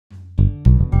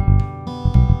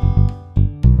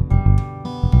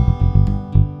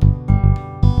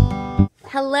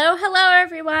Hello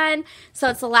everyone. So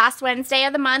it's the last Wednesday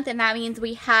of the month, and that means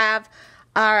we have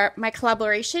my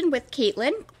collaboration with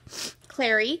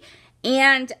Clary,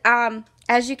 and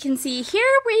as you can see here,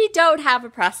 we don't have a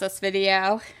process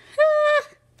video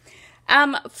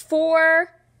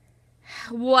for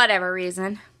whatever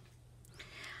reason.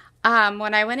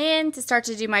 When I went in to start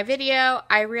to do my video,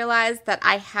 I realized that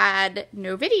I had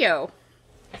no video.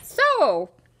 So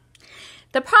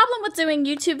the problem with doing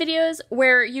YouTube videos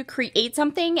where you create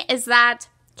something is that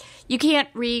you can't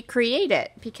recreate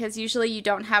it because usually you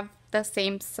don't have the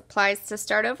same supplies to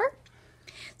start over.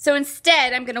 So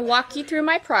instead, I'm going to walk you through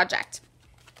my project.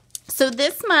 So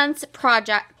this month's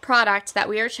product that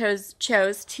we are chose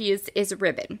to use is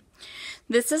ribbon.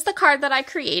 This is the card that I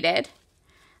created.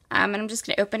 And I'm just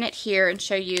going to open it here and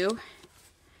show you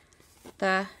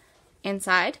the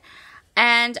inside.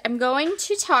 And I'm going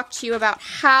to talk to you about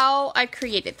how I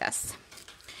created this.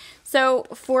 So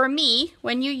for me,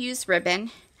 when you use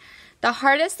ribbon, the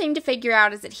hardest thing to figure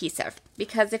out is adhesive.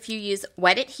 Because if you use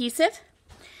wet adhesive,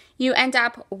 you end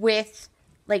up with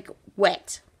like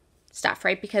wet stuff,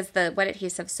 right? Because the wet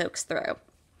adhesive soaks through.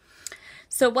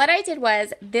 So what I did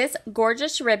was this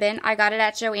gorgeous ribbon, I got it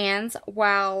at Joann's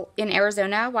while in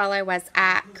Arizona while I was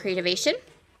at Creativation.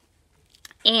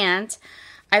 And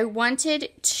I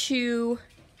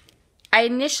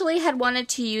initially had wanted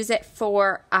to use it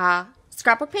for a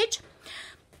scrapbook page,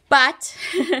 but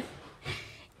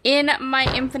in my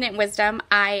infinite wisdom,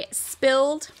 I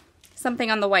spilled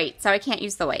something on the white, so I can't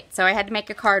use the white. So I had to make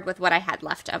a card with what I had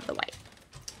left of the white.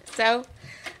 So,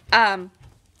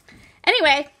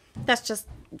 anyway, that's just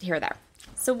here or there.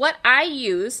 So what I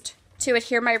used to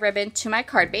adhere my ribbon to my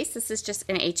card base, this is just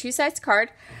an A2 size card.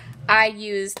 I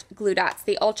used glue dots,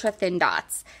 the ultra thin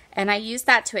dots, and I used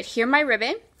that to adhere my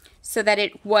ribbon so that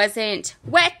it wasn't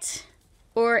wet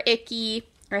or icky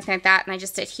or anything like that. And I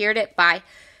just adhered it by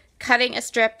cutting a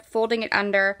strip, folding it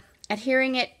under,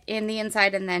 adhering it in the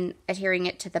inside, and then adhering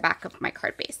it to the back of my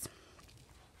card base.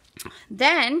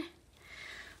 Then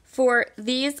for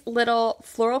these little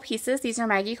floral pieces, these are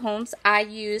Maggie Holmes, I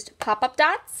used pop-up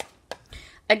dots.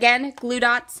 Again, glue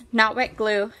dots, not wet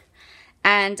glue.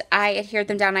 And I adhered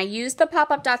them down. I used the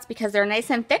pop-up dots because they're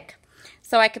nice and thick,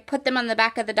 so I could put them on the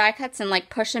back of the die cuts and like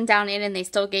push them down in, and they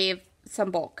still gave some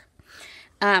bulk.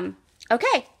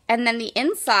 Okay, and then the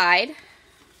inside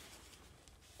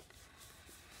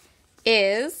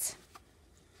is,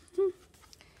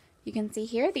 you can see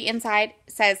here, the inside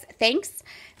says thanks.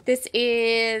 This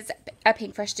is a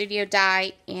Pink Fresh Studio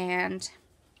die and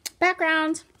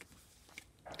background.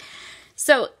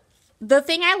 So the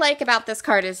thing I like about this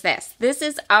card is this. This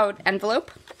is an envelope.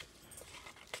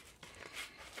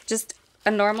 Just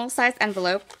a normal size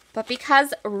envelope. But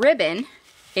because ribbon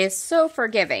is so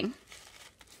forgiving,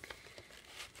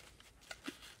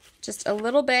 just a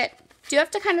little bit. You have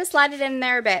to kind of slide it in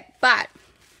there a bit, but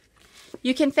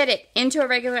you can fit it into a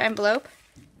regular envelope,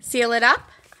 seal it up,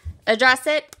 address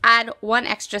it, add one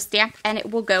extra stamp, and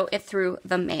it will go through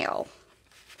the mail.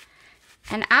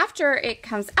 And after it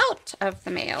comes out of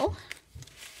the mail,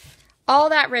 all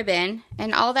that ribbon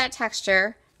and all that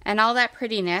texture and all that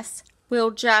prettiness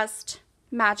will just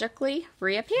magically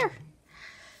reappear.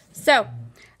 So,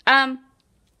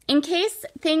 in case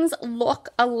things look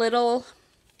a little,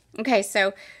 okay,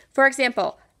 so for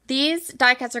example, these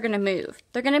die cuts are going to move.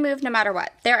 They're going to move no matter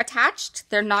what. They're attached.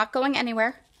 They're not going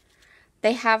anywhere.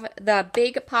 They have the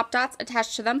big pop dots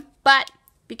attached to them, but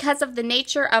because of the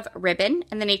nature of ribbon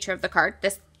and the nature of the card,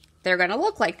 they're going to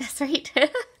look like this, right?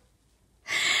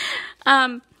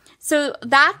 So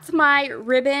that's my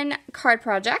ribbon card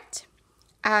project.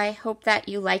 I hope that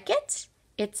you like it.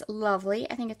 It's lovely.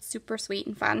 I think it's super sweet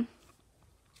and fun.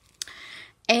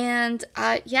 And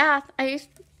yeah,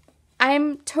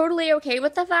 I'm totally okay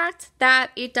with the fact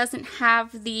that it doesn't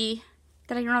have that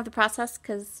I don't have the process,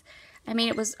 because I mean,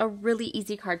 it was a really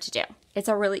easy card to do. It's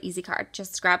a really easy card.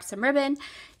 Just grab some ribbon,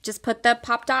 just put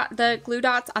the glue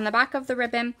dots on the back of the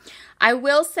ribbon. I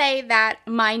will say that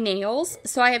my nails,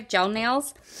 so I have gel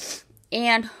nails,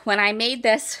 and when I made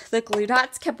this, the glue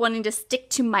dots kept wanting to stick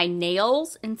to my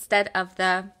nails instead of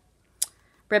the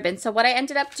ribbon. So what I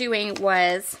ended up doing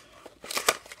with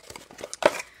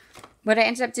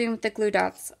the glue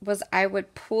dots was I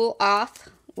would pull off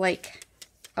like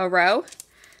a row,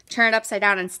 turn it upside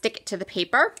down and stick it to the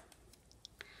paper,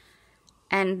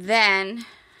 and then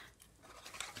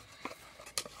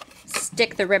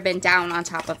stick the ribbon down on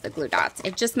top of the glue dots.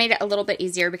 It just made it a little bit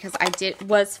easier because I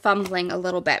was fumbling a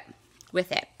little bit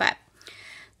with it. But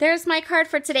there's my card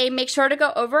for today. Make sure to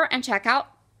go over and check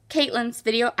out Caitlin's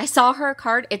video. I saw her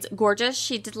card. It's gorgeous.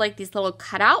 She did like these little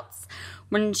cutouts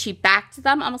when she backed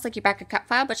them, almost like you back a cut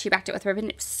file, but she backed it with ribbon.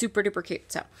 It was super duper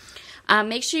cute. So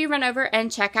make sure you run over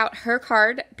and check out her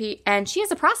card. And she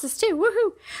has a process too.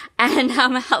 Woohoo! And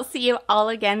I'll see you all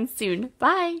again soon.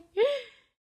 Bye.